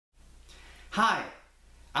Hi,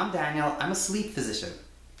 I'm Daniel. I'm a sleep physician.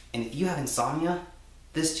 And if you have insomnia,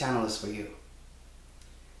 this channel is for you.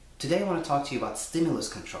 Today I want to talk to you about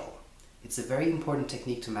stimulus control. It's a very important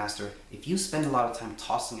technique to master if you spend a lot of time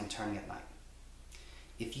tossing and turning at night.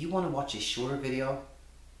 If you want to watch a shorter video,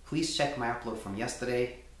 please check my upload from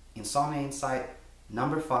yesterday, Insomnia Insight,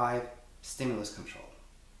 number 5, stimulus control.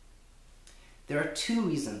 There are 2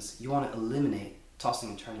 reasons you want to eliminate tossing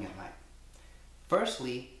and turning at night.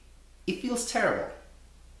 Firstly, it feels terrible.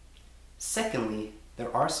 Secondly,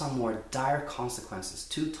 there are some more dire consequences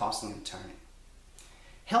to tossing and turning.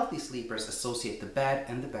 Healthy sleepers associate the bed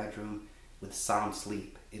and the bedroom with sound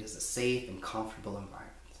sleep. It is a safe and comfortable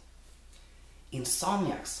environment.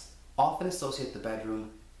 Insomniacs often associate the bedroom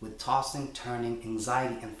with tossing, turning,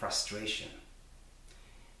 anxiety, and frustration.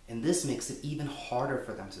 And this makes it even harder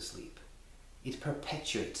for them to sleep. It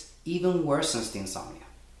perpetuates, even worsens the insomnia.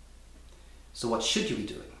 So what should you be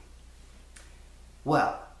doing?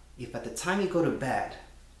 Well, if at the time you go to bed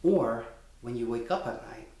or when you wake up at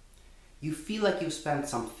night, you feel like you've spent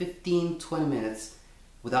some 15-20 minutes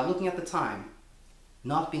without looking at the time,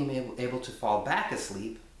 not being able to fall back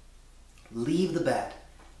asleep, leave the bed,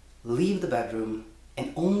 leave the bedroom,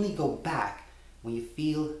 and only go back when you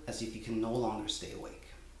feel as if you can no longer stay awake.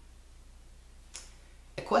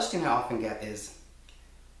 A question I often get is,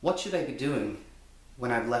 what should I be doing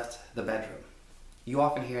when I've left the bedroom? You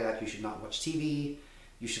often hear that you should not watch TV,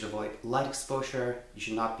 you should avoid light exposure, you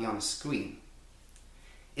should not be on a screen.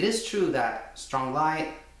 It is true that strong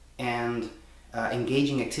light and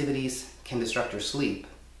engaging activities can disrupt your sleep.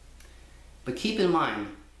 But keep in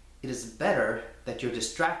mind, it is better that you're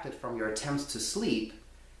distracted from your attempts to sleep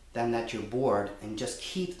than that you're bored and just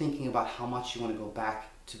keep thinking about how much you want to go back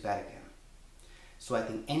to bed again. So I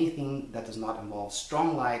think anything that does not involve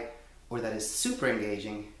strong light or that is super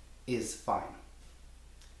engaging is fine.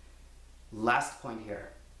 Last point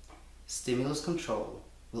here, stimulus control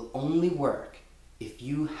will only work if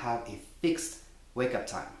you have a fixed wake-up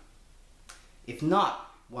time. If not,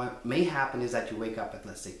 what may happen is that you wake up at,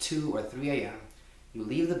 let's say, 2 or 3 a.m., you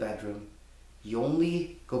leave the bedroom, you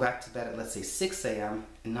only go back to bed at, let's say, 6 a.m.,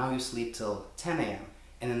 and now you sleep till 10 a.m.,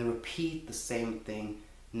 and then repeat the same thing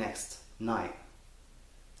next night.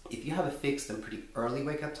 If you have a fixed and pretty early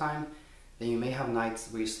wake-up time, then you may have nights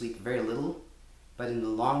where you sleep very little, but in the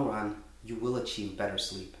long run, you will achieve better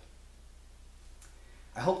sleep.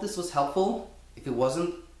 I hope this was helpful. If it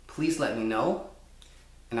wasn't, please let me know,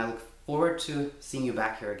 and I look forward to seeing you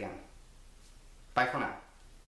back here again. Bye for now.